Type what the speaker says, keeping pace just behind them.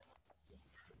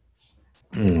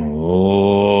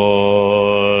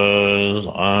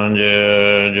Sanje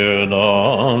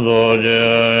judan zoje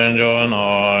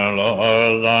jonai la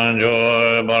sanjo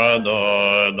barado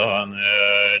dane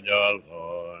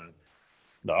jason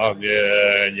dage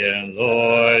jenzo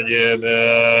jebe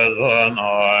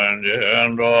zonan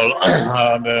jendol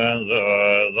benzo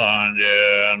sanje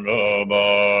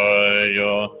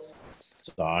robayo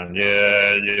Sanje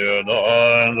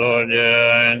judan zoje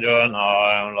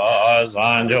jonai la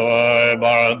sanjo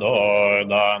barado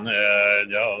dane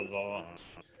jason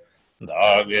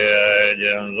Dage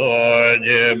jenzo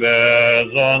jibe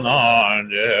zonan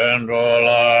jendro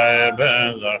lai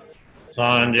benzer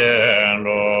sanjen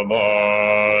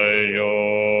robayo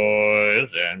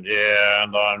senjen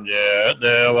damje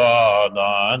deva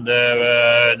dan deve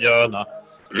jona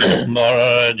bar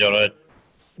jore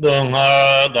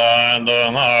dungar dan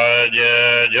dungar je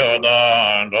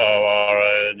jodan robar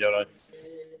jore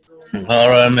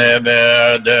Harame be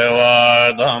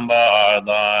dewa damba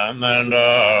dan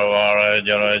mendra war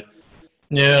jore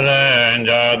Niren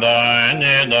jada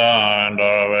nidan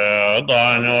dove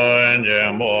danyo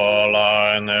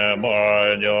jembola ne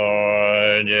borjo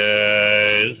je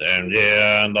semje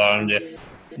damje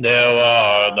deva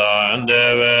dan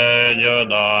deve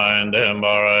jodan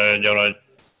dembar jore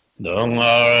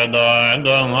dungar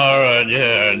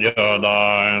je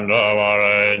jodan davar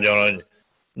jore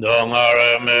dungar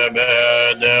mebe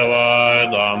deva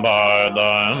damba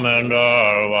dan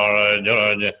mendar war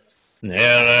jore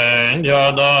Niren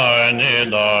jada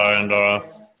nidan da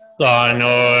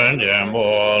danyo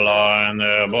jembola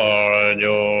ne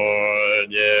borjo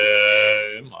je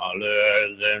male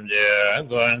zemje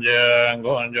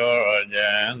gonjo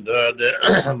jen de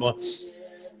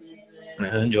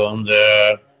jonze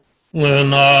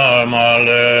Wina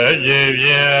male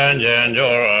jivyen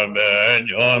jenjor be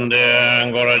jonde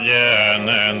gorjen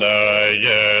enda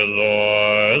yezo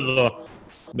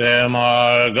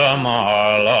Bema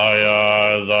Gamalaya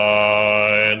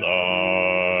Zaidan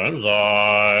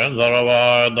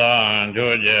Zaravadan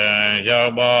Chujen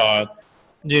Shabat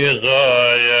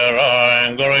Jisayaran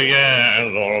Gorgen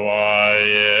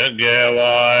Zorvai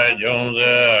Gewai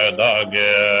Junze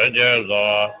Dage Jeza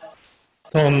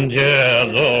Tomje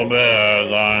Zobe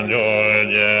Zanjo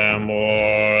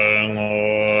Jemur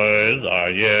Ngoy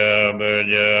Zaye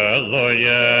Beje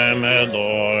Zoye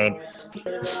Medor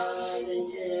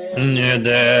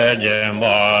Nide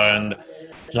jemband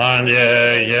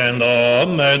Sanje yendo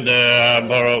mede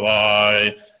barvai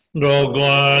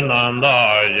Drogun anda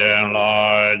jen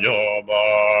la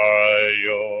jobai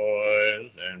yo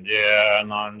Senje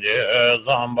nanje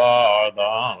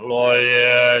zambada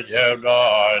Loye chebda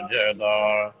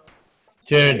jedar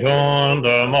Chechon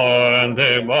de mon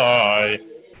te bai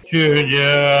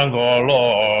Chujen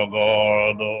golo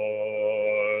gordo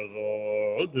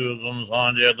Duzum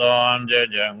sanje dam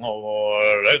jejen ngo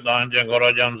Lek dan jen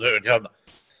kora jam se chab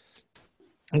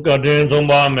Katin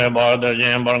sumba me ba de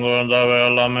jen barngun zawe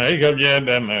la me Ikep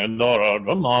jebe me dora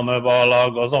Druma me ba la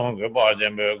gosong ke ba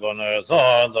jen be kone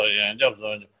Sa sa yen jab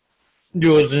sun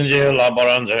Duzin je la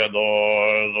baran se do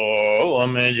So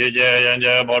Ome je je yen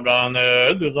je baran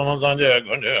ne Duzum sanje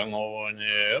kone ngo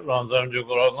Ni ran sam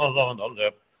chukura ngosong dam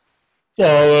se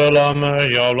Sawe la me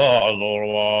ya la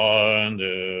zorwa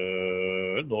de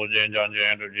Dojen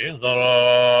janjen tu jin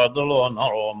sara Dolo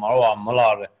naro marwa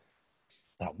malare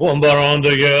Bombaron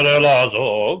de gere la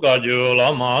so Gaju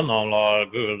la ma nam la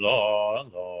guza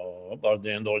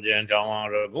Bardin dojen changwa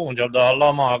re Gung chabda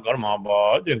la ma karma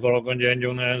ba Jinkoro kunjen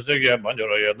jungnen Sikye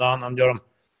banjoro yedan nam jaram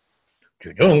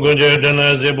Chuchung kunje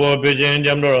tene sipo Pijin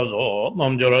jamdara so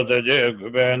Mam jara seje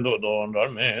guben do don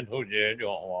Darme tuje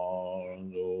jongwa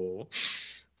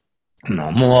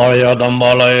Namo Arya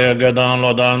Dambala Gedan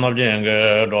Lodan of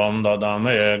Jenge, Dom Dadam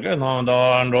Gedan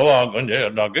Dan Roa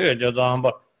Gunje Dage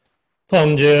Jazamba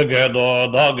Tamje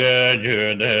Gedo Dage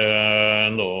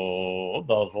Juden Do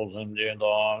Daso Sinje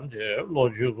Dan Je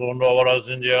Loju Sundovara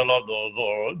Sinje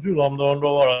Labdozor Julam Don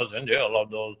Rovara Sinje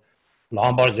Labdoz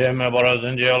Lambar Jeme Bara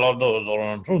Sinje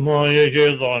Labdozor Truma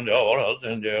Yeshe Zonjavara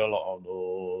Sinje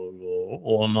Labdoz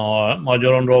Ona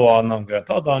Majoran Rova Namke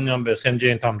Tatanyam Be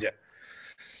Sinje Tamje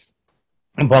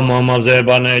Pama Maze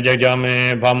Bane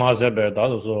Jagami Pama Sebe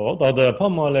Daso, Dada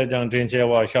Pama Lejan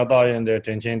Tinchewa Shadayan de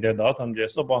Tinchin de Datam Je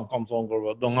Saban Kamsong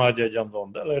Guru Dunga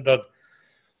Jamson Deledat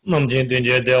Namjin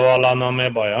Tinje Devala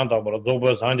Name Bayan Tabra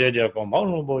Zoba Sanje Jakom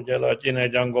Manubo Jela Chine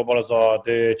Jango Barasa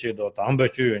Te Chido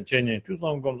Tambechu and Chenin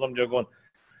Tusam Komsam Jagon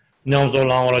Nyamso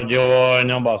Langra Joa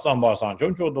Nyamba Samba San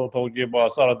Choncho Do Tojiba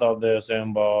Sarata de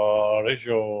Semba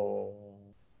Risho.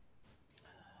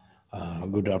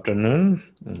 Good afternoon,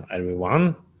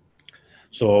 everyone.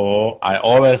 So I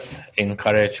always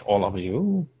encourage all of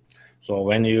you. So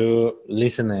when you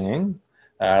listening,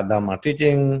 Dharma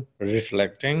teaching,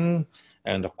 reflecting,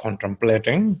 and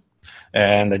contemplating,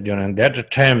 and during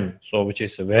that time, so which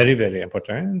is very, very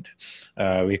important,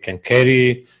 we can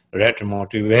carry right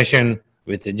motivation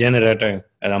with generating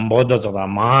and borders of our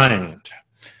mind.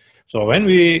 So when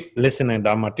we listen to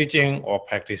Dharma teaching or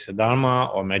practice Dharma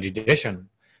or meditation,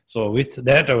 so with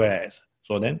that awareness,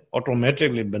 so then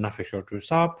automatically beneficial to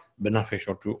self,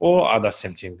 beneficial to all other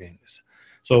sentient beings.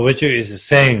 So which is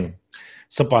saying,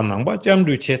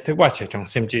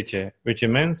 which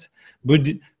means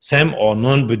Buddhism or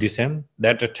non-Buddhism,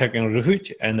 that taking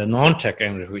refuge and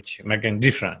non-taking refuge, making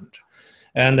different.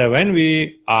 And when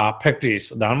we practice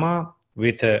Dharma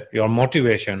with your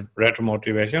motivation, right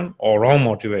motivation or wrong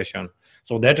motivation,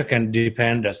 so that can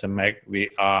depend as we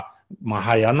are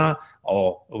Mahayana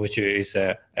or which is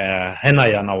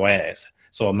Hinayana ways.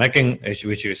 So making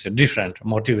which is a different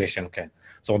motivation can.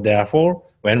 So therefore,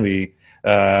 when we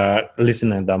listen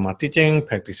to Dharma teaching,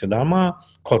 practice Dharma,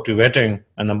 cultivating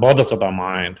and the borders of the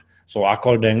mind, so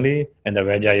accordingly in the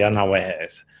Vajrayana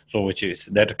ways, so which is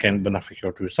that can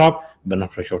beneficial to self,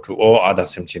 beneficial to all other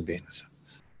sentient beings.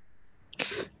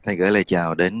 Thầy gửi lời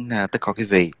chào đến tất cả quý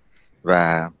vị,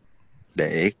 và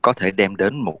để có thể đem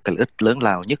đến một cái lợi ích lớn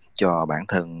lao nhất cho bản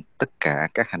thân tất cả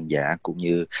các hành giả cũng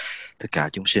như tất cả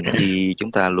chúng sinh, thì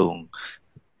chúng ta luôn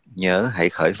nhớ hãy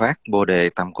khởi phát Bồ đề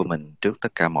tâm của mình trước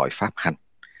tất cả mọi pháp hành.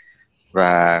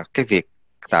 Và cái việc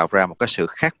tạo ra một cái sự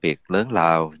khác biệt lớn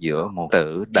lao giữa một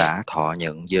tử đã thọ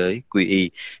nhận giới quy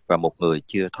y và một người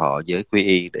chưa thọ giới quy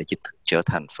y để chính thức trở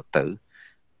thành Phật tử.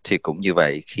 Thì cũng như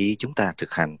vậy, khi chúng ta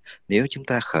thực hành, nếu chúng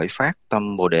ta khởi phát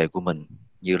tâm Bồ đề của mình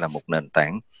như là một nền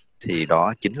tảng, thì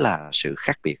đó chính là sự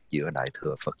khác biệt giữa Đại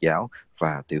thừa Phật giáo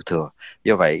và Tiểu thừa.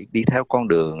 Do vậy, đi theo con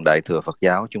đường Đại thừa Phật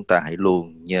giáo, chúng ta hãy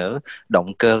luôn nhớ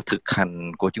động cơ thực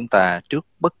hành của chúng ta trước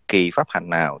bất kỳ pháp hành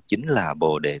nào chính là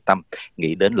Bồ đề tâm,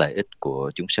 nghĩ đến lợi ích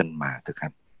của chúng sinh mà thực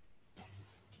hành.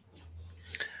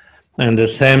 And at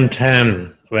the same time,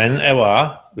 whenever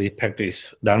we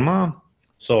practice Dharma,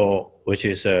 so which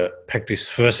is practice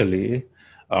firstly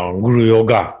Guru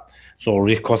Yoga, so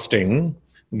requesting,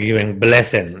 giving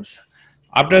blessings.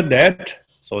 After that,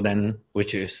 so then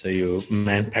which is your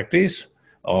main practice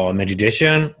or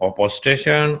meditation or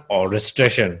prostration or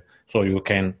recitation. So you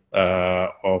can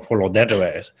follow that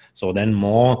way. So then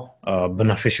more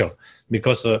beneficial,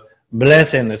 because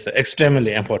blessing is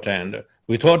extremely important.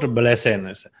 Without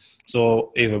blessings,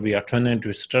 so if we are turning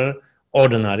to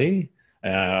ordinary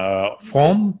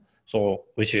form, so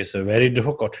which is very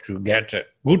difficult to get a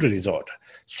good result.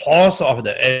 Source of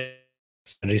the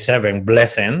receiving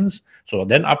blessings. So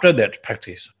then after that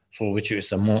practice, so which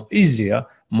is more easier,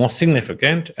 more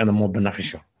significant and more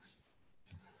beneficial.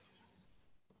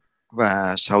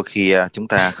 Và sau khi chúng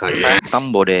ta khởi phát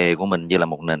tâm Bồ đề của mình như là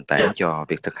một nền tảng cho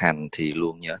việc thực hành, thì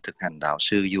luôn nhớ thực hành đạo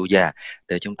sư du già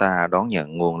để chúng ta đón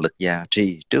nhận nguồn lực gia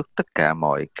trì trước tất cả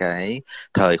mọi cái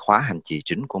thời khóa hành trì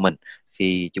chính của mình.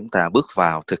 Khi chúng ta bước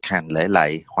vào thực hành lễ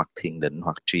lạy hoặc thiền định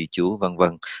hoặc trì chú vân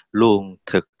vân, luôn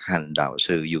thực hành đạo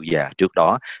sư du già trước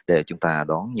đó để chúng ta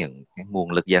đón nhận cái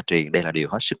nguồn lực gia trì. Đây là điều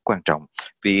hết sức quan trọng,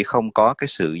 vì không có cái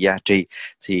sự gia trì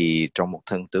thì trong một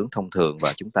thân tướng thông thường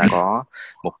và chúng ta có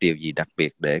một điều gì đặc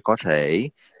biệt để có thể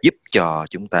giúp cho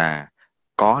chúng ta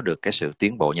có được cái sự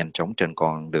tiến bộ nhanh chóng trên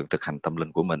con đường thực hành tâm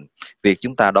linh của mình. Việc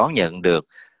chúng ta đón nhận được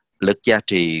lực gia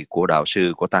trì của đạo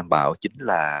sư, của Tam Bảo chính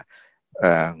là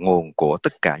nguồn của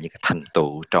tất cả những cái thành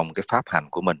tựu trong cái pháp hành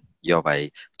của mình. Do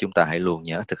vậy, chúng ta hãy luôn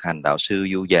nhớ thực hành đạo sư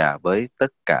du già với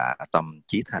tất cả tâm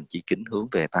chí thành chí kính, hướng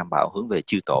về Tam Bảo, hướng về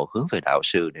chư tổ, hướng về đạo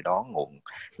sư để đón nguồn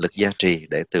lực gia trì,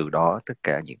 để từ đó tất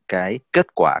cả những cái kết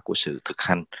quả của sự thực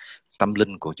hành tâm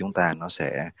linh của chúng ta nó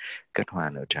sẽ kết hoa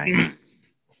nở trái.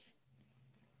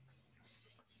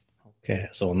 Okay,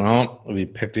 so now we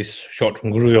practice short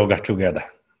Guru Yoga together.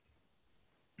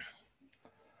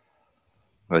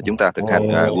 Và chúng ta thực hành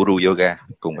Guru Yoga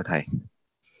cùng với thầy.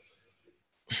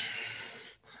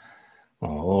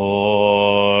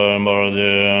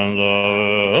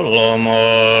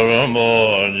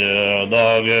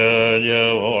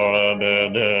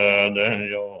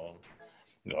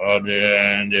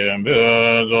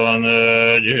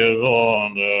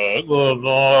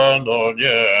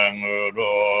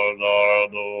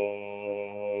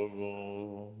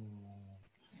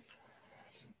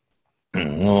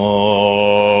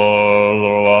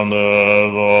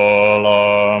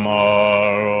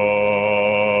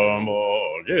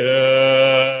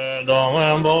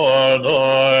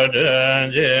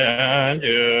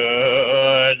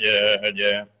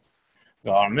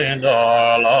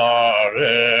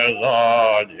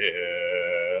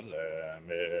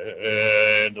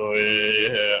 do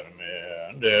ye me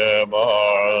de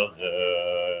bars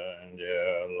de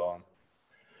lon.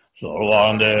 So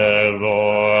one de zo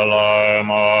la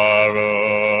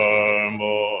marum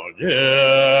bo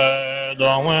je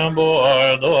dong wen bo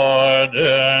do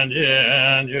den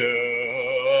jen ju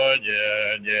je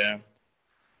je.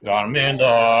 Gan min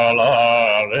da la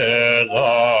re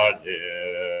za je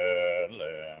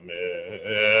le me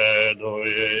do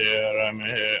ye re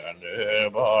me de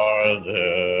bars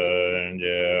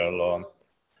de lon.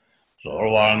 So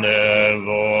one de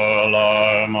zo la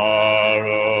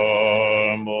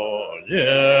marum bo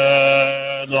je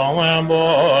dong wen bo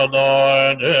do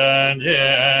den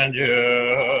jen ju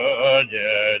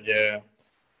je je.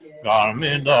 Gan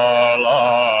min da la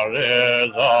re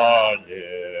za je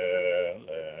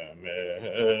le me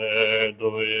do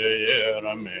ye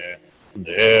ra me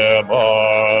de ba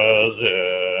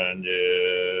zen je.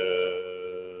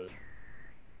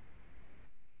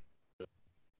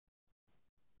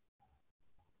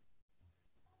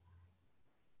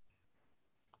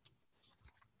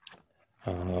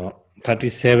 Uh,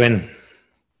 37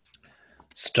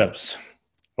 steps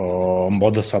or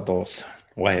Bodhisattva's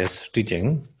wise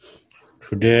teaching.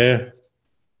 Today,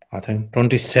 I think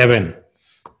 27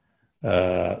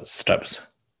 steps.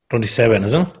 27,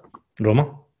 isn't it,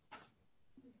 Roma?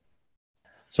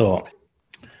 So,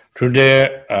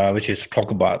 today, which is talk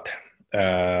about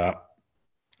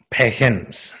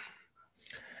patience.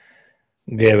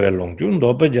 Gave long jun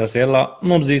dope jasela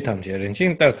nobzi tamche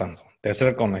rinching tersanso.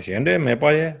 Tesra konashende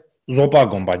mepaye zopa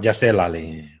gomba jasela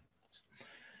li.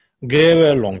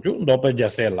 Gave long jun dope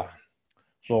jasela.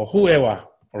 So whoever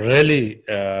really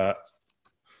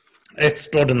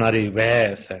extraordinary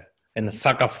ways and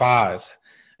sacrifice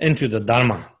into the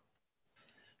Dharma.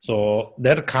 So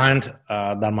that kind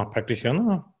Dharma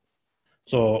practitioner,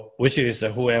 so which is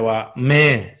whoever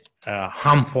may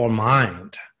harmful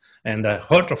mind and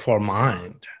hurtful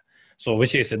mind. So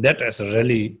which is that is a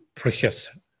really precious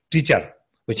teacher,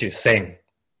 which is saying.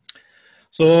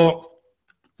 So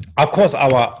of course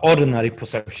our ordinary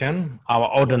perception, our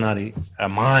ordinary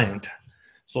mind,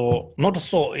 so not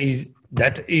so easy,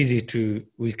 that easy to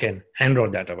we can handle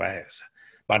that ways.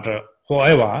 But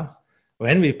however,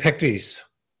 when we practice,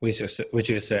 which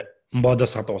is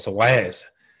Bodhisattva's ways,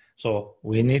 so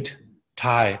we need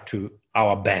try to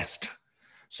our best.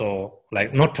 So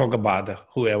like not talk about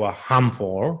whoever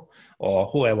harmful or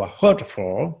whoever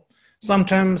hurtful.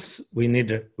 Sometimes we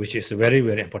need, which is very,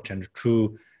 very important,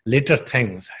 to little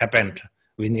things happen.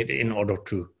 We need in order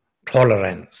to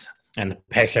tolerance and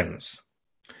patience.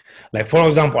 Like for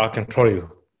example, I can tell you,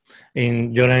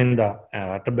 during the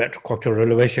Tibet Cultural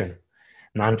Revolution,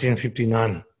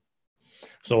 1959.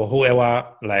 So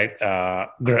whoever like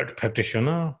great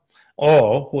practitioner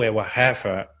or whoever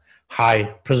have high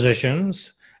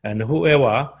positions and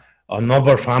whoever a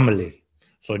noble family.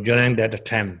 So during that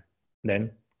time,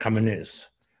 then communists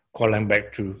calling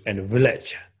back to a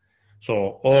village.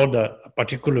 So all the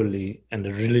particularly and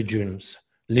the religions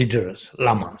leaders,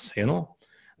 lamas,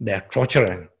 they're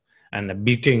torturing and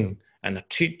beating and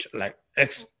treat like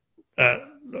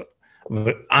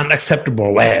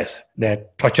unacceptable ways. They're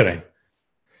torturing.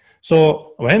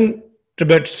 So when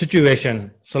Tibet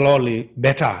situation slowly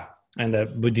better and the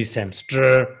Buddhism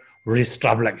still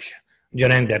reestablished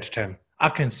during that time, I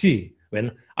can see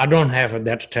when I don't have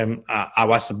that time, I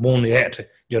was born yet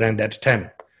during that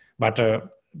time, but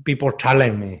people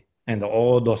telling me and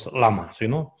all those lamas,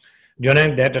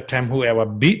 during that time, whoever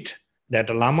beat that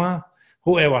lama,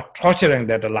 whoever torturing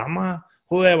that lama,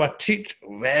 whoever treat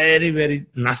very, very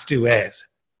nasty ways.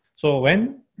 So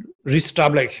when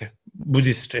reestablish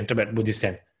Buddhist in Tibet,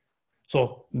 Buddhism,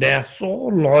 so they are so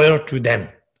loyal to them,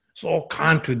 so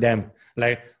kind to them,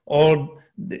 like all,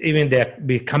 even they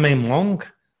becoming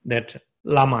monk, that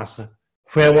lamas,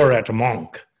 favorite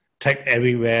monk, take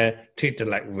everywhere, treat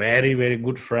like very, very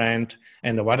good friend,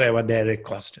 and whatever they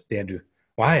request, they do.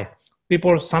 Why?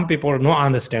 Some people no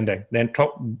understanding, then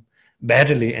talk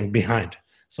badly and behind.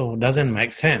 So it doesn't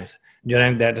make sense.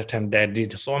 During that time, they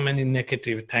did so many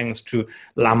negative things to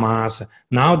lamas.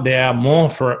 Now they are more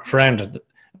friends,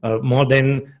 more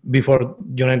than before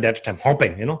during that time,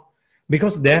 hoping,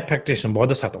 because they practice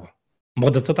Bodhisattva,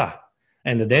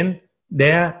 and then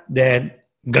they're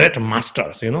great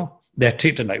masters, they're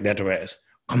treated like that way,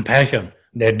 compassion,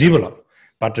 they develop.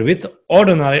 But with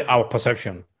ordinary, our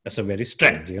perception is very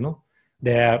strange,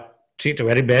 They are treated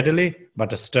very badly,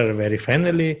 but still very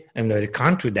friendly and very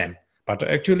kind to them. But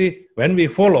actually, when we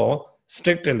follow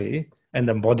strictly and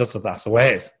the Bodhisattva's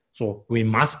ways, so we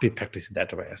must be practicing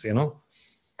that ways,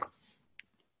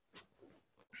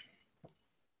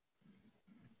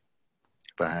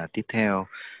 Và tiếp theo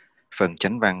phần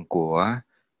chánh văn của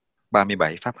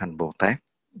 37 Pháp hành Bồ Tát.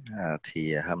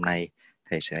 Thì hôm nay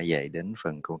Thầy sẽ dạy đến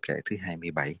phần câu kệ thứ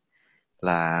 27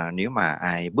 là nếu mà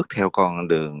ai bước theo con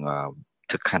đường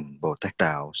thực hành Bồ Tát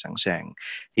Đạo, sẵn sàng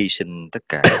hy sinh tất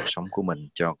cả cuộc sống của mình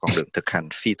cho con đường thực hành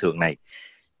phi thường này,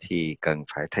 thì cần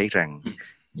phải thấy rằng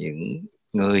những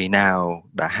người nào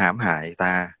đã hãm hại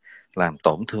ta, làm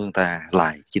tổn thương ta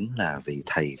lại chính là vị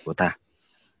thầy của ta.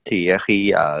 Thì khi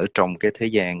ở trong cái thế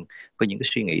gian với những cái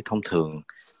suy nghĩ thông thường,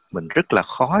 mình rất là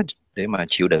khó để mà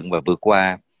chịu đựng và vượt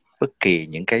qua bất kỳ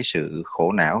những cái sự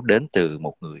khổ não đến từ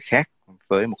một người khác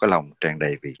với một cái lòng tràn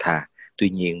đầy vị tha. Tuy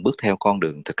nhiên bước theo con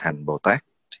đường thực hành Bồ Tát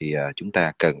thì chúng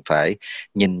ta cần phải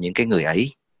nhìn những cái người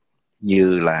ấy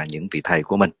như là những vị thầy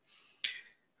của mình,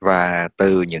 và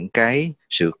từ những cái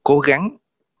sự cố gắng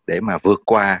để mà vượt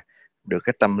qua được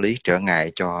cái tâm lý trở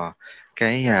ngại cho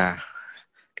cái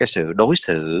sự đối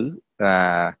xử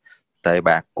tệ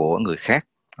bạc của người khác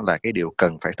là cái điều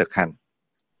cần phải thực hành.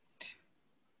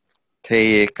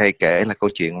 Thì thầy kể là câu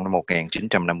chuyện năm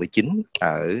 1959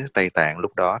 ở Tây Tạng,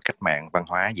 lúc đó cách mạng văn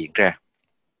hóa diễn ra.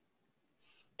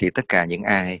 Thì tất cả những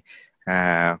ai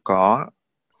có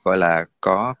gọi là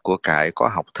có của cải, có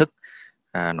học thức,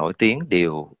 nổi tiếng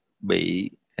đều bị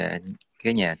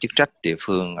cái nhà chức trách địa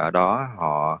phương ở đó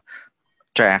họ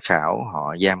tra khảo,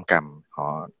 họ giam cầm,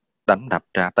 họ đánh đập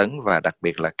tra tấn, và đặc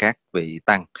biệt là các vị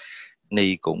tăng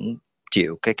ni cũng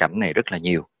chịu cái cảnh này rất là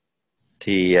nhiều.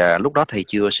 Thì lúc đó thầy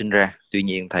chưa sinh ra, tuy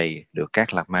nhiên thầy được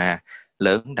các lạc ma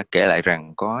lớn đã kể lại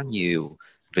rằng có nhiều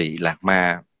vị lạc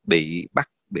ma bị bắt,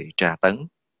 bị tra tấn,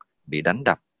 bị đánh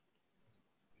đập.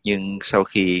 Nhưng sau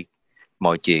khi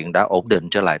mọi chuyện đã ổn định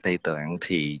trở lại Tây Tạng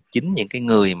thì chính những cái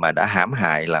người mà đã hãm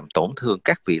hại, làm tổn thương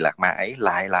các vị lạc ma ấy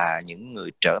lại là những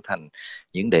người trở thành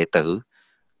những đệ tử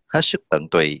hết sức tận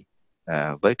tụy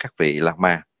với các vị lạc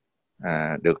ma,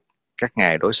 được các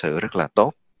ngài đối xử rất là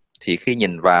tốt. Thì khi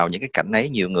nhìn vào những cái cảnh ấy,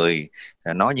 nhiều người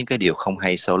nói những cái điều không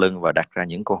hay sau lưng và đặt ra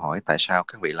những câu hỏi tại sao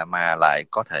các vị Lama lại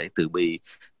có thể từ bi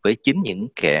với chính những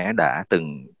kẻ đã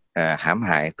từng hãm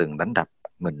hại, từng đánh đập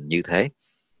mình như thế.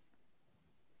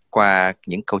 Qua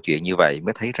những câu chuyện như vậy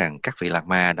mới thấy rằng các vị Lạc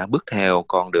Ma đã bước theo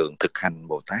con đường thực hành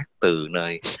Bồ Tát từ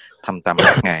nơi thâm tâm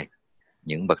các ngài,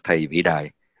 những bậc thầy vĩ đại.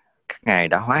 Các ngài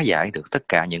đã hóa giải được tất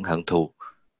cả những hận thù,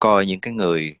 coi những cái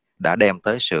người đã đem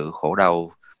tới sự khổ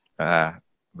đau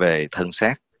về thân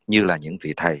xác như là những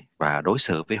vị thầy và đối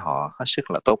xử với họ hết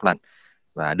sức là tốt lành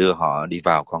và đưa họ đi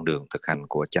vào con đường thực hành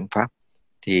của chánh pháp.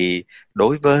 Thì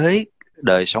đối với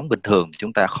đời sống bình thường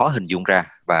chúng ta khó hình dung ra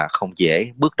và không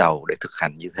dễ bước đầu để thực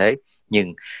hành như thế,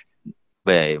 nhưng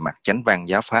về mặt chánh văn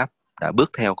giáo pháp đã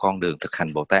bước theo con đường thực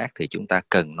hành Bồ Tát thì chúng ta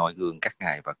cần noi gương các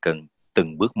ngài và cần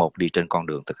từng bước một đi trên con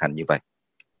đường thực hành như vậy.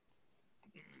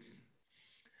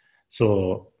 So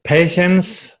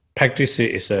patience practice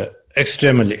is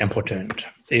extremely important.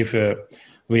 If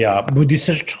we are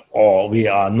Buddhist or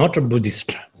we are not a Buddhist,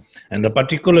 and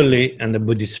particularly in the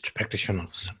Buddhist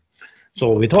practitioners. So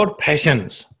without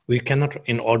patience, we cannot,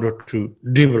 in order to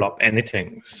develop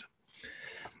anything.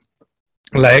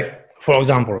 Like, for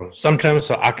example, sometimes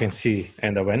I can see,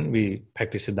 and when we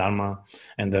practice Dharma,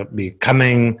 and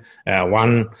becoming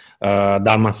one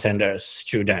Dharma center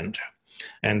student,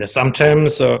 and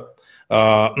sometimes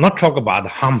not talk about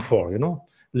harmful,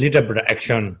 little bit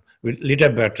action, little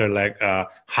bit like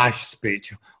harsh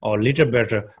speech, or little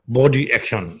bit body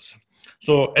actions.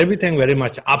 So everything very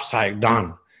much upside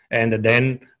down, and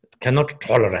then cannot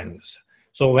tolerance.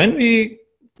 So when we,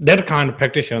 that kind of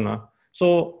practitioner,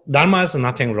 so Dharma is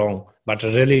nothing wrong, but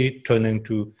really turning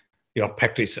to your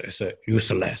practice is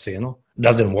useless,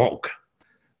 doesn't work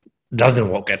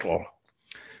at all.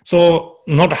 So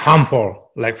not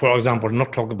harmful, like for example,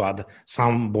 not talk about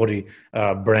somebody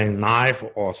bring knife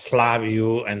or slap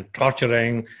you and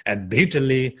torturing and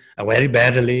brutally, very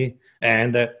badly,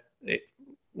 and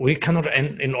we cannot,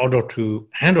 in order to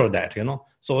handle that,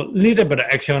 So little bit of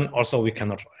action also we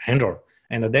cannot handle,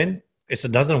 and then it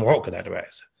doesn't work that way.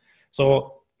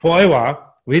 So however,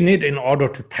 we need, in order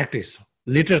to practice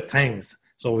little things,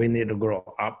 so we need to grow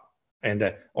up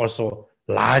and also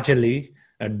largely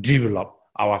develop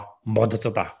our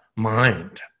Bodhisattva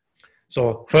mind.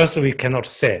 So first we cannot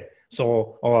say,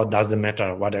 doesn't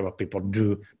matter whatever people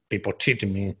do, people treat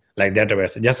me like that way.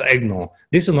 Just ignore.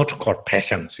 This is not called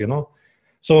patience,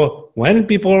 So when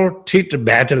people treat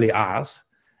badly us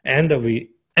and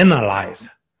we analyze,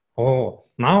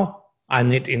 now I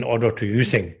need, in order to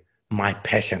using my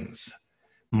patience,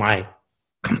 my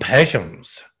compassion.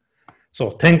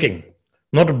 So thinking,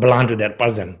 not blind to that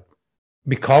person,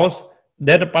 because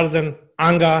that person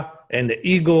anger and the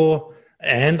ego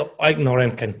and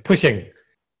ignorance can pushing,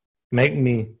 make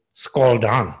me scroll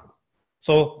down.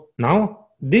 So Now,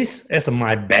 this is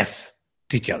my best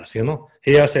teachers, you know.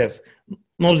 Here says,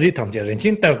 no zi tham che ren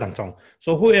chin tar tang song.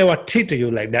 So whoever treat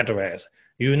you like that way,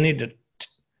 you need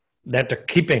that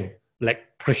keeping like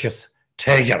precious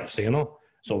treasures, you know.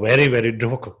 So very, very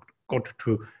difficult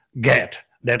to get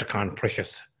that kind of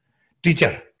precious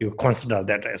teacher. You consider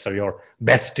that as your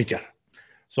best teacher.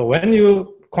 So when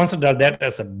you consider that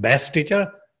as a best teacher,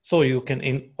 so you can,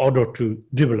 in order to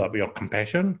develop your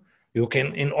compassion, you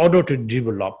can, in order to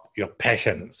develop your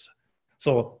passions.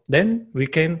 So then we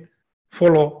can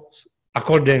follow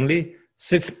accordingly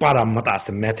 6 paramatas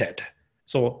method.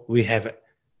 So we have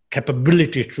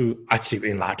capability to achieve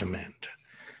enlightenment.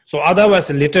 So otherwise,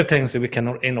 little things we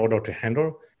cannot in order to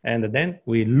handle, and then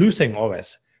we losing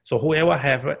always. So whoever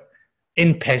have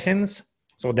impatience,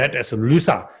 so that is a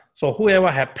loser. So whoever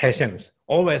have patience,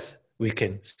 always we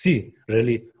can see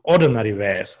really ordinary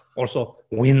ways, also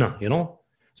winner, you know.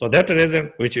 So that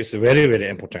reason, which is very, very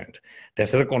important.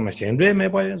 So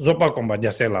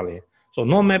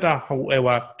no matter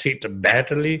whoever treat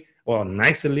badly or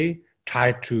nicely,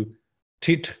 try to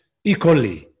treat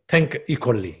equally, think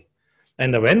equally.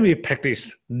 And when we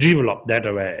practice, develop that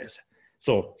ways.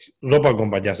 So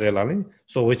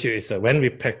so which is when we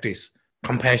practice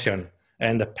compassion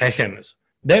and patience,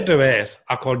 that ways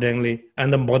accordingly,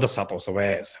 and the Bodhisattva's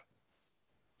ways.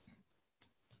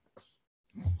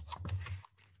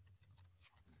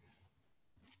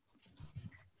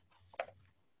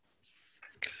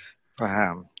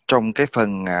 Và trong cái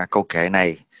phần câu kệ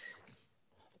này,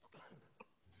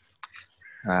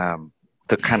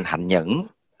 thực hành hạnh nhẫn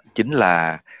chính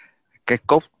là cái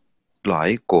cốt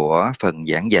lõi của phần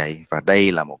giảng dạy, và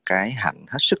đây là một cái hạnh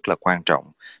hết sức là quan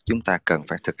trọng chúng ta cần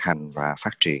phải thực hành và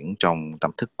phát triển trong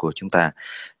tâm thức của chúng ta.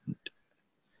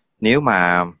 Nếu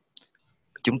mà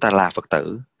chúng ta là Phật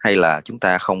tử hay là chúng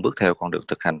ta không bước theo con đường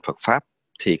thực hành Phật Pháp,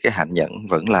 thì cái hạnh nhẫn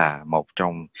vẫn là một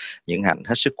trong những hạnh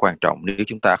hết sức quan trọng. Nếu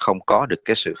chúng ta không có được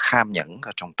cái sự kham nhẫn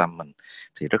ở trong tâm mình,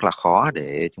 thì rất là khó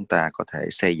để chúng ta có thể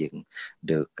xây dựng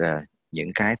được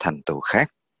những cái thành tựu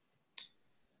khác.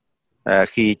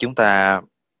 Khi chúng ta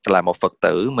là một Phật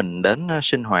tử, mình đến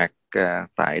sinh hoạt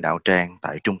tại đạo tràng,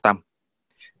 tại trung tâm,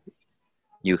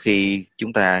 nhiều khi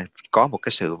chúng ta có một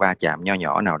cái sự va chạm nho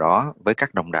nhỏ nào đó với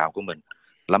các đồng đạo của mình,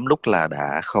 lắm lúc là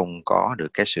đã không có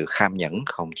được cái sự kham nhẫn,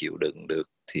 không chịu đựng được,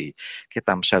 thì cái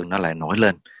tâm sân nó lại nổi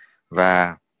lên.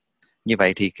 Và như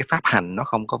vậy thì cái pháp hành nó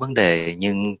không có vấn đề,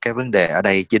 nhưng cái vấn đề ở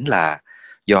đây chính là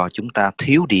do chúng ta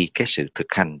thiếu đi cái sự thực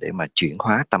hành để mà chuyển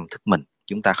hóa tâm thức mình.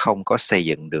 Chúng ta không có xây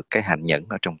dựng được cái hạnh nhẫn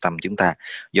ở trong tâm chúng ta.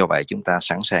 Do vậy chúng ta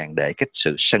sẵn sàng để cái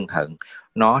sự sân hận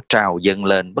nó trào dâng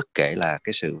lên, bất kể là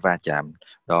cái sự va chạm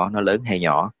đó nó lớn hay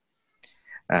nhỏ.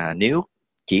 Nếu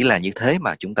chỉ là như thế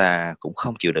mà chúng ta cũng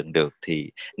không chịu đựng được,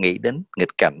 thì nghĩ đến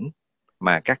nghịch cảnh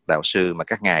mà các đạo sư, mà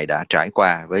các ngài đã trải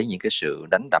qua với những cái sự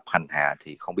đánh đập hành hạ,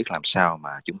 thì không biết làm sao mà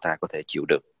chúng ta có thể chịu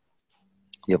được.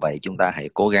 Do vậy chúng ta hãy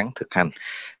cố gắng thực hành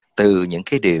từ những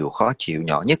cái điều khó chịu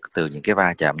nhỏ nhất, từ những cái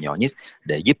va chạm nhỏ nhất,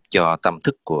 để giúp cho tâm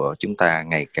thức của chúng ta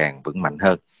ngày càng vững mạnh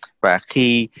hơn. Và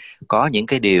khi có những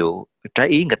cái điều trái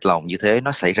ý nghịch lòng như thế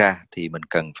nó xảy ra, thì mình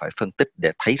cần phải phân tích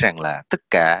để thấy rằng là tất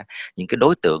cả những cái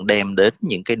đối tượng đem đến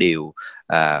những cái điều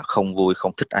không vui,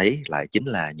 không thích ấy lại chính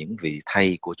là những vị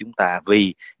thầy của chúng ta,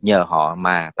 vì nhờ họ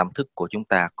mà tâm thức của chúng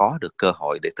ta có được cơ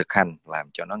hội để thực hành, làm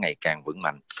cho nó ngày càng vững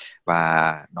mạnh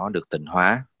và nó được tịnh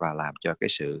hóa, và làm cho cái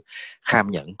sự kham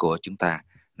nhẫn của chúng ta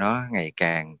nó ngày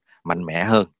càng mạnh mẽ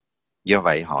hơn. Do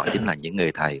vậy họ chính là những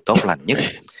người thầy tốt lành nhất,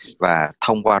 và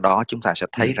thông qua đó chúng ta sẽ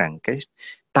thấy rằng cái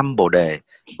tâm Bồ Đề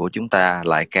của chúng ta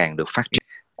lại càng được phát triển,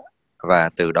 và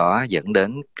từ đó dẫn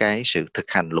đến cái sự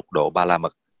thực hành lục độ ba la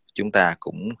mật chúng ta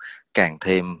cũng càng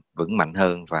thêm vững mạnh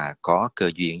hơn, và có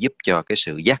cơ duyên giúp cho cái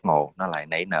sự giác ngộ nó lại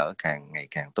nảy nở càng ngày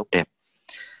càng tốt đẹp.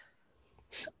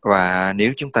 Và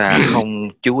nếu chúng ta không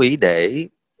chú ý để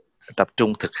tập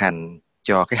trung thực hành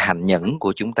cho cái hạnh nhẫn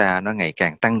của chúng ta nó ngày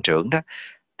càng tăng trưởng đó,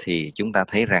 thì chúng ta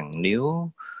thấy rằng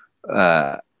nếu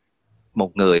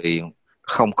một người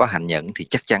không có hạnh nhẫn thì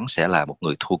chắc chắn sẽ là một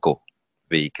người thua cuộc,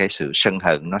 vì cái sự sân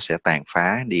hận nó sẽ tàn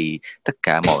phá đi tất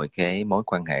cả mọi cái mối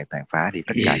quan hệ, tàn phá đi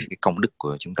tất cả những cái công đức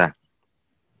của chúng ta.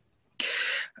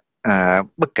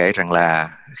 Bất kể rằng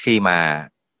là khi mà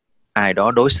ai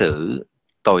đó đối xử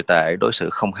tồi tệ, đối xử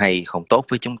không hay, không tốt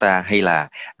với chúng ta, hay là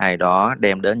ai đó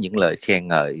đem đến những lời khen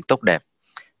ngợi tốt đẹp,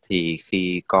 thì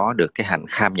khi có được cái hạnh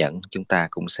kham nhẫn, chúng ta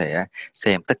cũng sẽ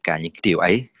xem tất cả những cái điều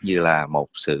ấy như là một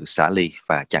sự xả ly,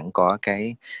 và chẳng có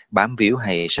cái bám víu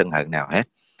hay sân hận nào hết.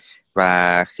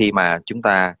 Và khi mà chúng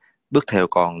ta bước theo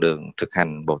con đường thực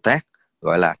hành Bồ Tát,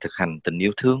 gọi là thực hành tình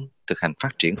yêu thương, thực hành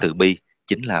phát triển từ bi,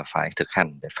 chính là phải thực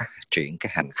hành để phát triển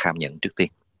cái hạnh kham nhẫn trước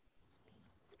tiên.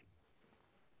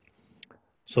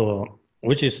 So,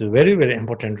 which is very, very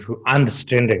important to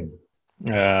understanding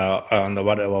and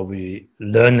whatever we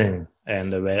learning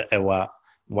and wherever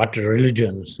what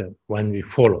religions when we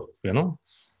follow, you know.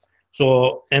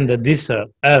 So, and this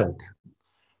earth,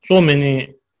 so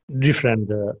many different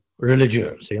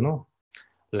religions, you know,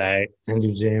 like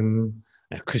Hinduism,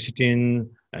 Christian,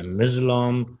 and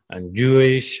Muslim, and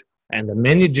Jewish, and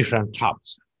many different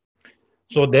types.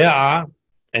 So there are,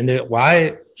 and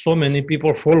why so many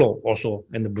people follow also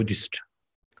in the Buddhist?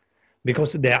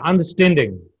 Because they are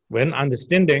understanding, when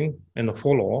understanding and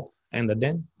follow, and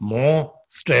then more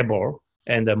stable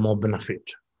and more benefit.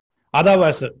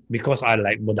 Otherwise, because I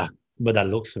like Buddha, Buddha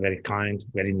looks very kind,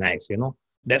 very nice, you know,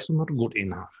 that's not good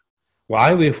enough.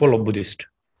 Why we follow Buddhist?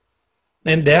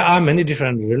 And there are many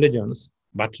different religions,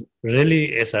 but really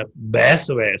it's a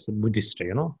best way as a Buddhist,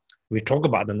 you know. We talk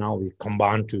about it now, we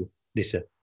combine to this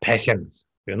patience,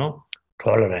 you know,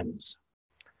 tolerance.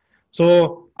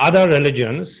 So other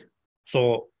religions,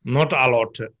 so not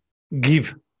allowed to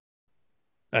give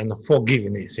and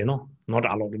forgiveness, you know, not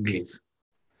allowed to give.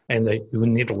 And you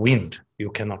need wind, you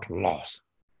cannot lose.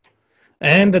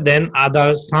 And then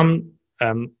some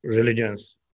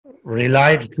religions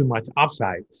relied too much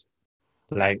upsides,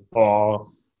 like, or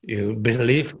you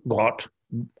believe God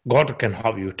can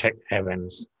help you take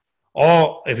heavens.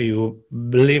 Or if you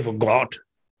believe God,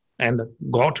 and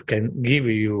God can give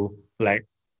you like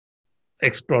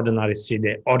extraordinary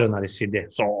siddhi, ordinary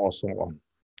siddhi, so on.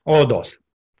 All those.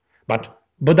 But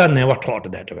Buddha never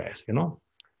taught that way, you know.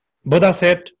 Buddha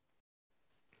said,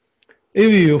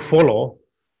 if you follow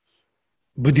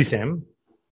Buddhism,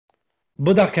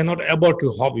 Buddha cannot able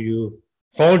to help you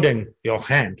holding your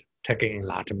hand, taking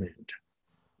enlightenment.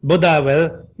 Buddha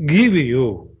will give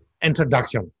you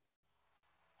introduction,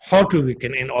 how to we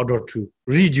can in order to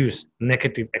reduce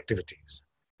negative activities,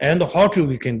 and how to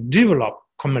we can develop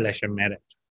accumulation merit.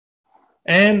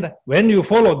 And when you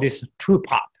follow this true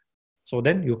path, so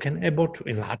then you can able to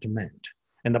enlightenment,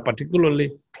 and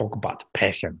particularly talk about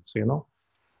patience, you know,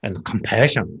 and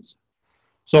compassion.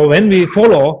 So when we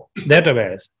follow that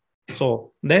way,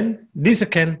 so then this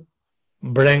can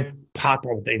bring part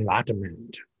of the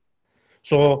enlightenment.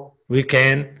 So we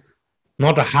can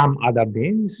not harm other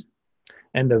beings,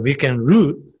 and we can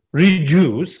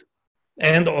reduce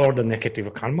and all the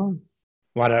negative karma,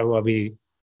 whatever we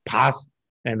past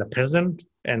and the present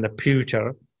and the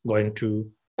future going to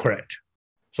correct.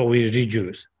 So we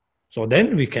reduce. So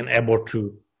then we can able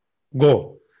to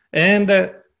go.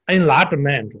 And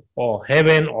enlightenment or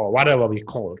heaven or whatever we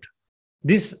call it,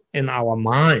 this in our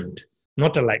mind,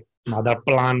 not like another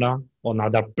planet or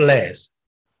another place.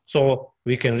 So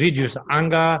we can reduce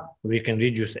anger, we can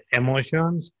reduce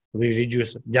emotions, we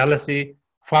reduce jealousy,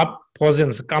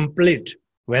 poisons complete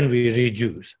when we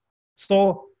reduce.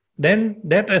 So then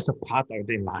that is a part of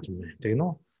the enlightenment, you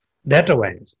know, that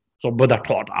way. So Buddha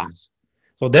taught us.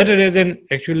 So that reason,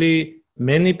 actually,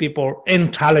 many people,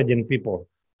 intelligent people,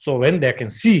 so when they can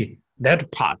see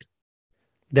that part,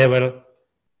 they will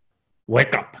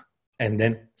wake up and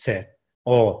then say,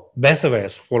 oh, best way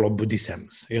is follow Buddhism,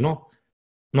 you know,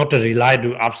 not to rely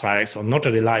to upsides or not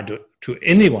to rely to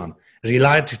anyone,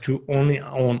 rely to only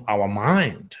on our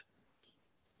mind.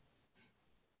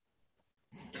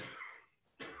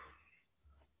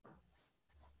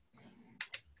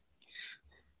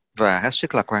 Và hết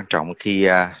sức là quan trọng khi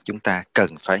chúng ta cần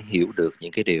phải hiểu được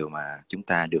những cái điều mà chúng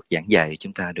ta được giảng dạy,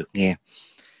 chúng ta được nghe.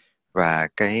 Và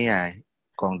cái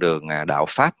con đường đạo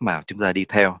Pháp mà chúng ta đi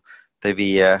theo. Tại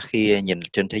vì khi nhìn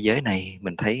trên thế giới này,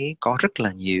 mình thấy có rất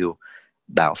là nhiều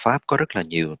đạo Pháp, có rất là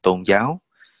nhiều tôn giáo,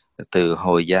 từ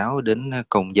Hồi giáo đến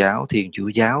Công giáo, Thiên Chúa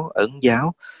giáo, Ấn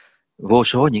giáo, vô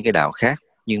số những cái đạo khác.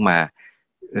 Nhưng mà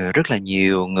rất là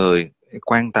nhiều người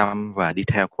quan tâm và đi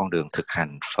theo con đường thực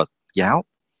hành Phật giáo.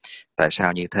 Tại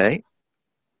sao như thế?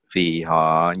 Vì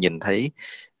họ nhìn thấy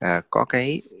có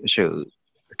cái sự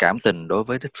cảm tình đối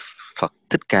với Đức Phật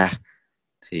Thích Ca,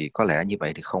 thì có lẽ như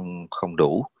vậy thì không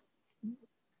đủ.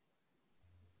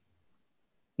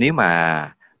 Nếu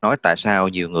mà nói tại sao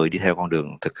nhiều người đi theo con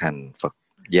đường thực hành Phật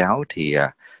giáo thì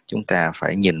chúng ta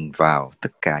phải nhìn vào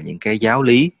tất cả những cái giáo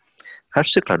lý hết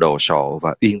sức là đồ sộ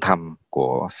và uyên thâm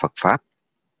của Phật Pháp.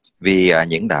 Vì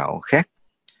những đạo khác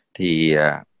thì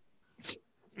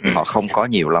họ không có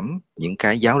nhiều lắm những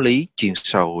cái giáo lý chuyên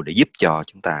sâu để giúp cho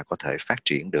chúng ta có thể phát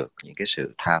triển được những cái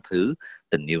sự tha thứ,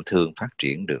 tình yêu thương, phát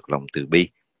triển được lòng từ bi.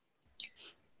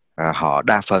 Họ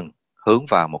đa phần hướng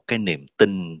vào một cái niềm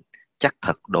tin chắc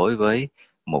thật đối với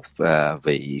một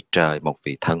vị trời, một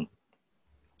vị thân,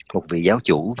 một vị giáo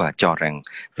chủ, và cho rằng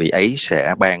vị ấy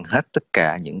sẽ ban hết tất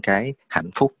cả những cái hạnh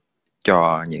phúc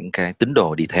cho những cái tín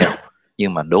đồ đi theo.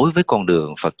 Nhưng mà đối với con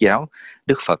đường Phật giáo,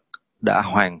 Đức Phật đã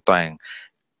hoàn toàn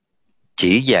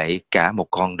chỉ dạy cả một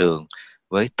con đường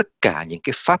với tất cả những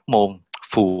cái pháp môn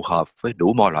phù hợp với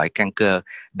đủ mọi loại căn cơ,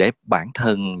 để bản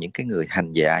thân những cái người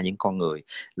hành giả, những con người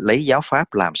lấy giáo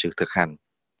pháp làm sự thực hành,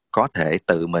 có thể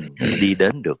tự mình đi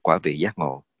đến được quả vị giác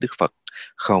ngộ. Đức Phật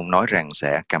không nói rằng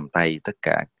sẽ cầm tay tất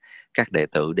cả các đệ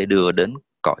tử để đưa đến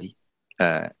cõi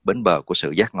bến bờ của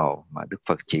sự giác ngộ, mà Đức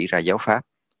Phật chỉ ra giáo pháp,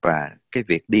 và cái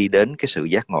việc đi đến cái sự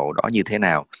giác ngộ đó như thế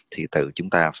nào thì tự chúng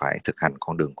ta phải thực hành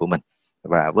con đường của mình.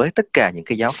 Và với tất cả những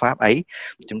cái giáo pháp ấy,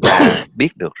 chúng ta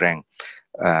biết được rằng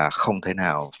không thể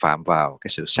nào phạm vào cái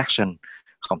sự sát sinh,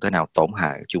 không thể nào tổn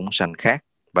hại chúng sanh khác.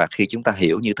 Và khi chúng ta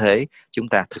hiểu như thế, chúng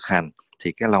ta thực hành,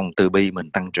 thì cái lòng từ bi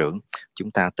mình tăng trưởng,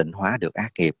 chúng ta tịnh hóa được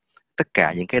ác nghiệp. Tất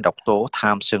cả những cái độc tố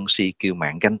tham sân si kiêu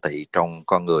mạn ganh tị trong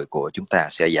con người của chúng ta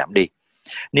sẽ giảm đi.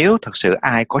 Nếu thật sự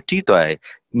ai có trí tuệ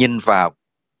nhìn vào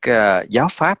cái giáo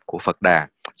pháp của Phật Đà,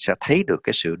 sẽ thấy được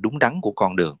cái sự đúng đắn của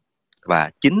con đường.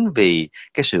 Và chính vì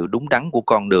cái sự đúng đắn của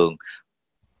con đường,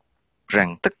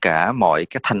 rằng tất cả mọi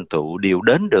cái thành tựu đều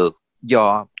đến được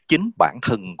do chính bản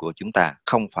thân của chúng ta,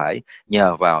 không phải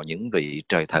nhờ vào những vị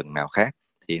trời thần nào khác,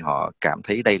 thì họ cảm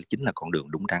thấy đây chính là con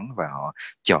đường đúng đắn và họ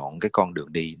chọn cái con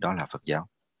đường đi, đó là Phật giáo.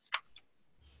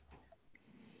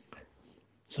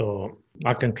 So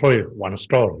I can tell you one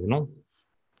story,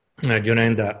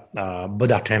 during the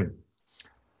Buddha time,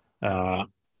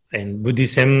 in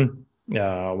Buddhism,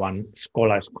 one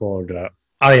scholar is called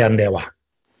Aryandeva,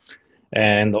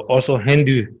 and also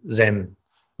Hinduism,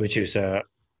 which is a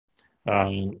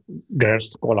great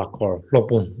scholar called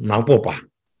Lopun Nangpopa,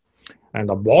 and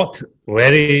both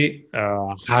very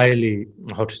highly,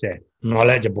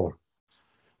 knowledgeable.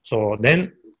 So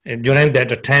then during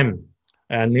that time,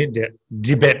 need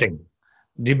debating,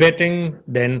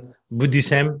 then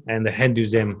Buddhism and the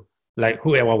Hinduism, like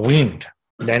whoever wins,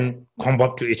 then come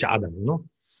up to each other,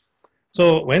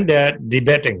 So when they're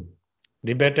debating,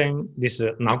 this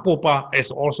Nangpopa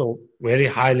is also very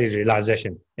highly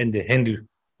realization in the Hindu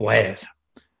ways.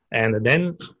 And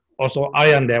then also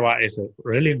Aryandeva is a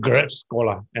really great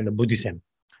scholar in the Buddhism.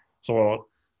 So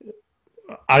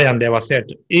Aryandeva said,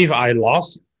 if I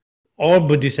lost, all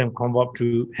Buddhism come up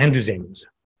to Hinduism.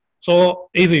 So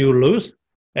if you lose,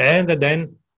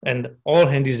 and all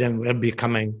Hinduism will be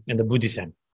coming in the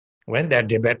Buddhism. When they're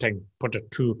debating, put the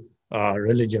two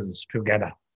religions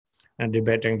together and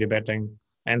debating,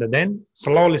 and then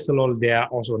slowly they are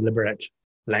also liberated,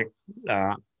 like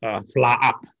fly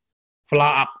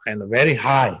up and very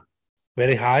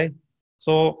high.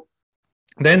 So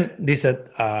then this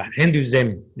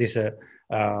Hinduism, this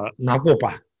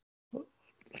Nangpopa,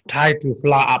 try to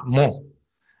fly up more.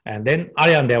 And then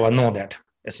Aryandeva know that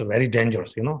it's very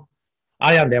dangerous,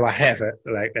 Aryandeva have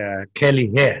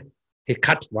curly hair. He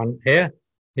cut one hair,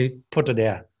 he put it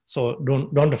there. So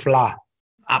don't fly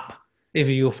up. If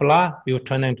you fly, you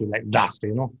turn into like dust,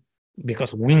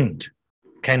 because wind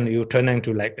can you turn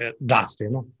into like dust,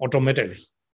 automatically.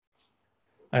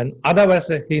 And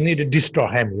otherwise, he need to destroy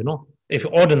him, if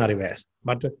ordinary ways.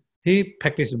 But he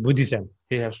practiced Buddhism.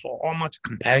 He has so much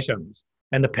compassion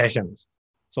and the patience.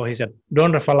 So he said,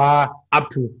 don't fly up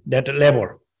to that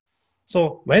level.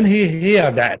 So when he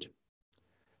hear that,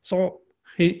 so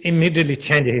he immediately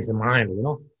changed his mind,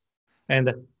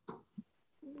 and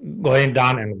going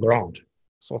down and ground.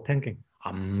 So thinking,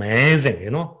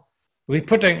 amazing, we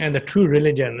putting in the true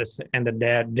religion and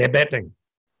they're debating,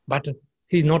 but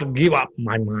he not give up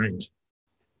my mind.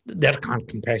 That kind of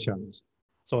compassion.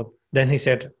 So then he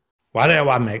said,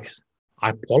 whatever makes, I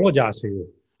apologize to you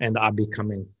and I'm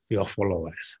becoming your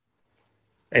followers.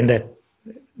 And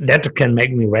that can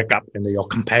make me wake up in your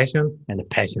compassion and the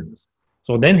patience.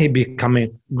 So then he become a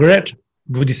great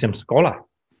Buddhism scholar.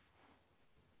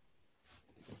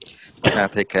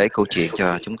 Thầy kể câu chuyện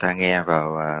cho chúng ta nghe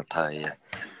vào thời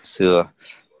xưa.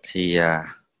 Thì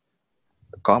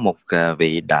có một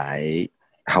vị đại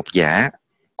học giả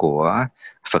của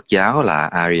Phật giáo là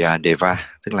Aryadeva,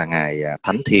 tức là Ngài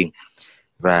Thánh Thiên.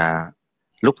 Và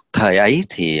lúc thời ấy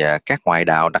thì các ngoại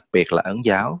đạo, đặc biệt là Ấn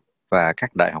giáo và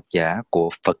các đại học giả của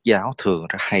Phật giáo thường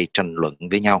rất hay tranh luận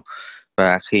với nhau.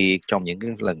 Và khi trong những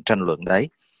cái lần tranh luận đấy,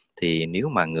 thì nếu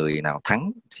mà người nào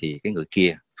thắng thì cái người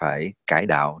kia phải cải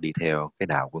đạo đi theo cái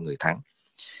đạo của người thắng.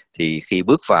 Thì khi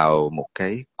bước vào một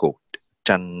cái cuộc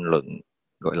tranh luận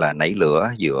gọi là nảy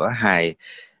lửa giữa hai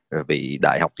vị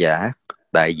đại học giả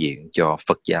đại diện cho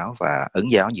Phật giáo và Ấn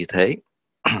giáo như thế,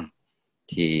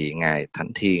 thì Ngài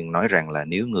Thánh Thiên nói rằng là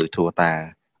nếu người thua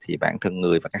ta thì bản thân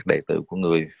người và các đệ tử của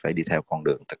người phải đi theo con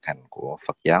đường thực hành của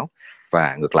Phật giáo,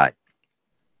 và ngược lại.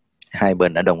 Hai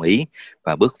bên đã đồng ý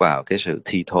và bước vào cái sự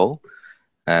thi thố.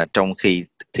 Trong khi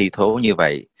thi thố như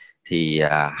vậy thì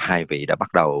hai vị đã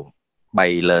bắt đầu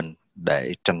bay lên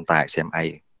để tranh tài xem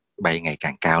ai bay ngày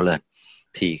càng cao lên.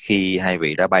 Thì khi hai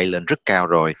vị đã bay lên rất cao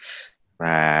rồi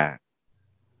và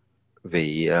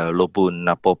vị Lopun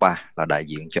Napopa là đại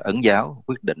diện cho Ấn giáo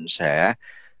quyết định sẽ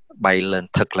bay lên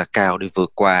thật là cao để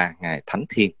vượt qua ngài Thánh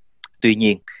Thiên. Tuy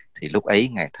nhiên thì lúc ấy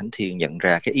ngài Thánh Thiên nhận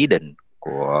ra cái ý định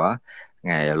của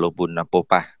ngài Lopun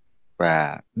Napopa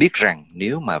và biết rằng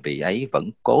nếu mà vị ấy vẫn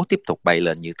cố tiếp tục bay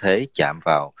lên như thế, chạm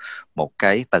vào một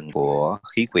cái tầng của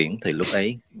khí quyển thì lúc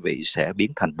ấy vị sẽ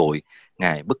biến thành bụi.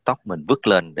 Ngài bứt tóc mình vứt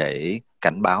lên để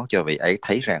cảnh báo cho vị ấy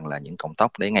thấy rằng là những cọng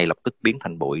tóc đấy ngay lập tức biến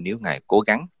thành bụi nếu ngài cố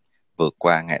gắng vượt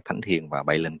qua ngài Thánh Thiên và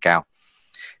bay lên cao.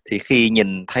 Thì khi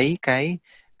nhìn thấy cái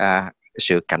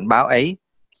sự cảnh báo ấy,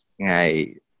 ngài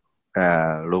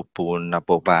Lopun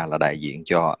Napopa là đại diện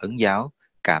cho Ấn giáo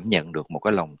cảm nhận được một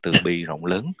cái lòng từ bi rộng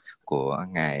lớn của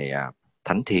ngài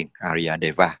Thánh Thiên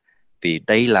Aryadeva, vì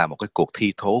đây là một cái cuộc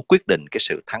thi thố quyết định cái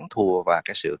sự thắng thua và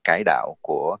cái sự cải đạo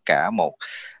của cả một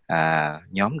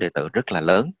nhóm đệ tử rất là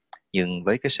lớn. Nhưng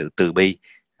với cái sự từ bi,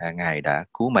 ngài đã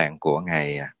cứu mạng của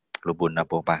ngài Lopun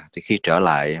Napopa. Thì khi trở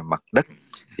lại mặt đất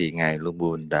thì ngài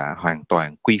Lopun đã hoàn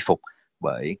toàn quy phục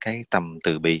bởi cái tâm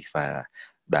từ bi và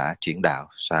đã chuyển đạo,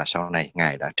 và sau này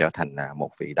ngài đã trở thành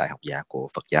một vị đại học giả của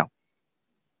Phật giáo.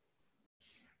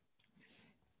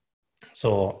 So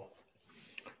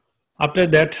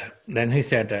after that, then he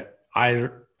said, I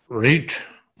read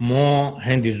more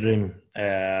Hinduism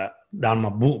Dharma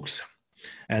books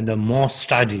and more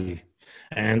study,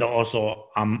 and also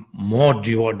I'm more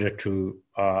devoted to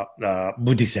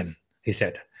Buddhism, he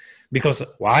said. Because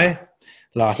why?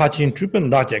 La Lachin Tripan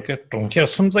Dajek, Tongcha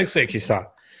Sumsek Sekisa,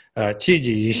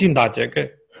 Chiji Yishin Dajek,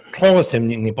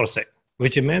 Trosemni Nipolsek,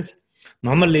 which means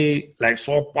normally like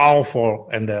so powerful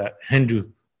and Hindu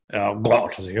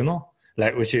gods, you know,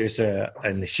 like which is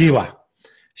and Shiva.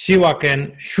 Shiva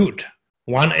can shoot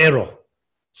one arrow,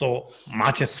 so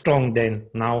much strong than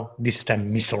now this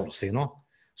time missiles, you know.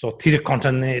 So three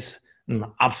continents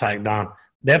upside down,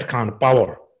 that kind of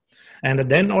power. And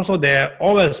then also they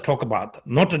always talk about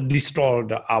not to destroy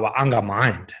our anger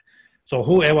mind. So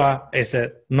whoever is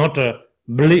not a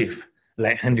belief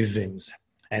like Hinduism,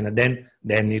 and then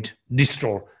they need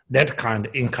destroy that kind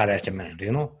of encouragement,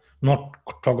 you know, not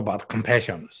talk about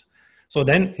compassion. So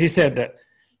then he said,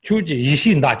 Chuji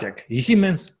Yishin Dajak. Yishin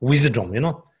means wisdom, you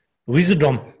know,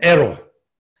 wisdom arrow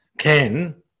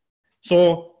can,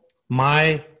 so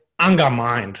my anger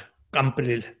mind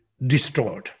completely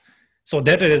destroyed. So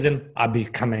that reason I be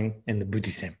coming in the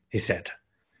Buddhism, he said.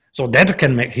 So that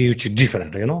can make huge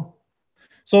difference, you know.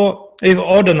 So if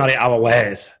ordinary our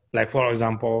ways, like for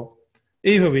example,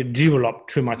 if we develop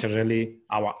too much really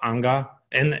our anger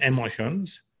and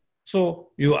emotions, so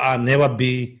you are never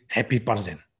be happy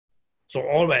person. So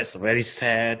always very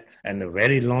sad and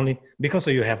very lonely because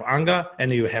you have anger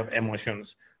and you have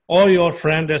emotions. All your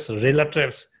friends,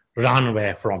 relatives run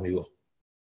away from you.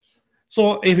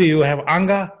 So if you have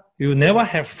anger, you never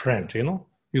have friends, you know.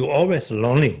 You always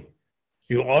lonely.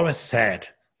 You always sad.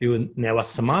 You never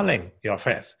smiling your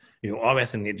face. You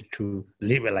always need to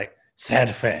live like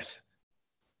sad face.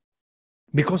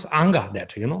 Because anger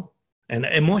that, you know, and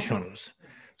emotions.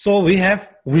 So we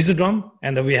have wisdom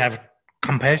and we have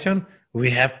compassion, we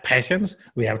have patience,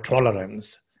 we have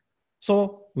tolerance.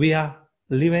 So we are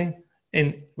living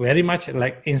in very much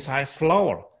like inside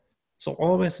flower. So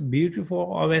always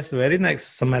beautiful, always very nice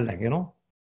smelling, you know.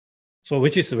 So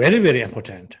which is very, very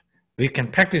important. We can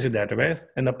practice it that way,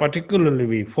 and particularly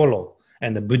we follow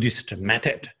and the Buddhist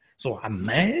method. So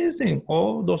amazing,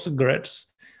 all those great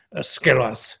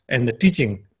scholars and the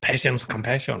teaching, patience,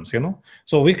 compassion, you know.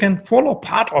 So we can follow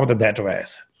part of that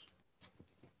ways.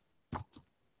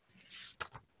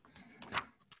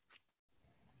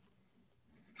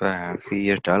 Và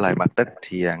khi trở lại mặt đất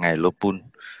thì ngài Lopun,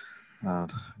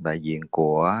 đại diện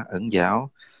của Ấn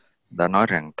giáo, đã nói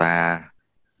rằng ta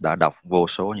đã đọc vô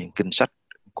số những kinh sách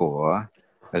của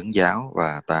Ấn giáo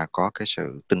và ta có cái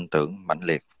sự tin tưởng mãnh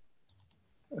liệt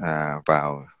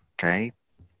vào cái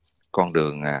con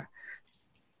đường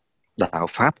đạo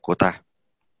pháp của ta.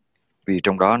 Vì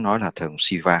trong đó nói là thần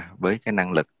Shiva với cái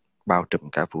năng lực bao trùm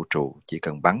cả vũ trụ, chỉ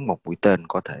cần bắn một mũi tên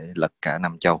có thể lật cả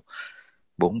năm châu,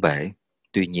 bốn bể.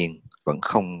 Tuy nhiên vẫn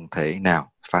không thể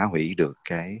nào phá hủy được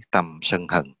cái tâm sân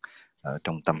hận ở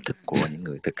trong tâm thức của những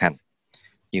người thực hành.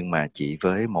 Nhưng mà chỉ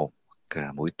với một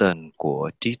mũi tên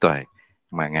của trí tuệ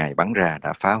mà Ngài bắn ra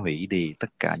đã phá hủy đi tất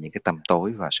cả những cái tâm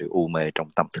tối và sự u mê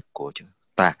trong tâm thức của chúng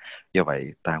ta. Do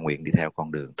vậy ta nguyện đi theo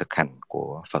con đường thực hành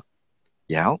của Phật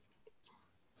giáo.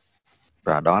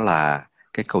 Và đó là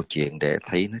cái câu chuyện để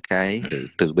thấy cái sự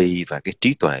từ bi và cái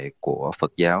trí tuệ của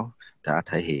Phật giáo đã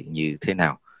thể hiện như thế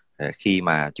nào. Khi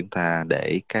mà chúng ta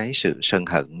để cái sự sân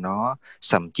hận nó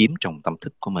xâm chiếm trong tâm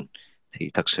thức của mình thì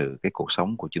thật sự cái cuộc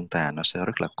sống của chúng ta nó sẽ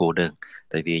rất là cô đơn.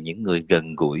 Tại vì những người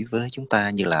gần gũi với chúng ta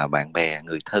như là bạn bè,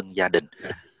 người thân, gia đình,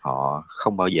 họ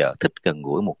không bao giờ thích gần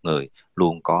gũi một người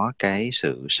luôn có cái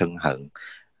sự sân hận,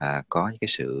 có cái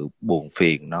sự buồn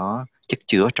phiền nó chất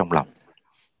chứa trong lòng.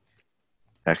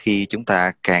 Khi chúng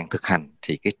ta càng thực hành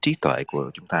thì cái trí tuệ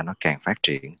của chúng ta nó càng phát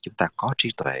triển. Chúng ta có trí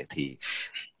tuệ thì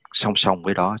song song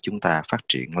với đó chúng ta phát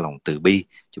triển lòng từ bi,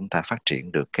 chúng ta phát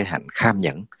triển được cái hạnh kham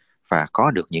nhẫn, và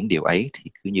có được những điều ấy thì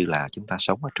cứ như là chúng ta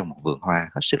sống ở trong một vườn hoa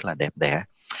hết sức là đẹp đẽ.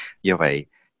 Do vậy,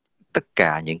 tất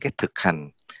cả những cái thực hành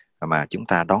mà chúng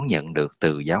ta đón nhận được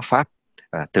từ giáo pháp,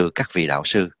 từ các vị đạo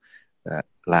sư,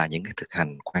 là những cái thực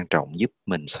hành quan trọng giúp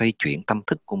mình xoay chuyển tâm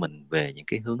thức của mình về những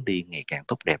cái hướng đi ngày càng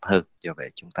tốt đẹp hơn. Do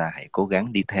vậy chúng ta hãy cố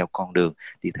gắng đi theo con đường,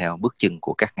 đi theo bước chân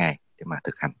của các ngài để mà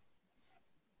thực hành.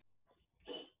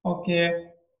 Okay,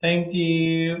 thank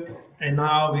you. And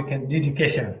now we can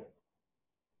dedication.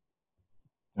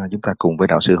 Chúng ta cùng với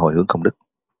đạo sư hồi hướng công đức.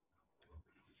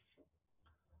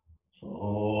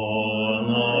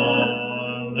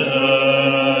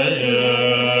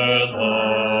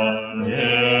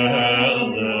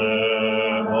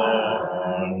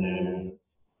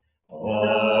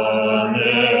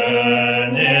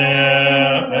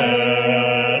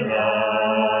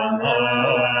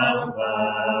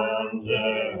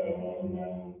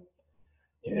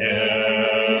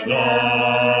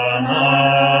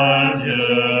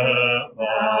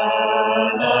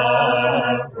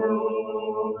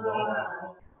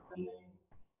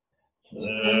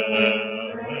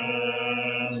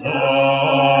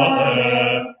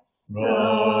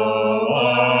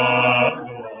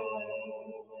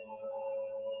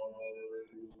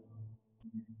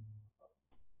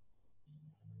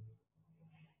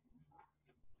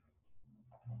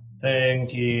 Thank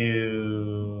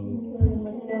you.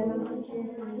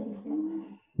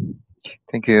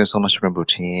 Thank you so much,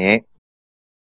 Rinpoche.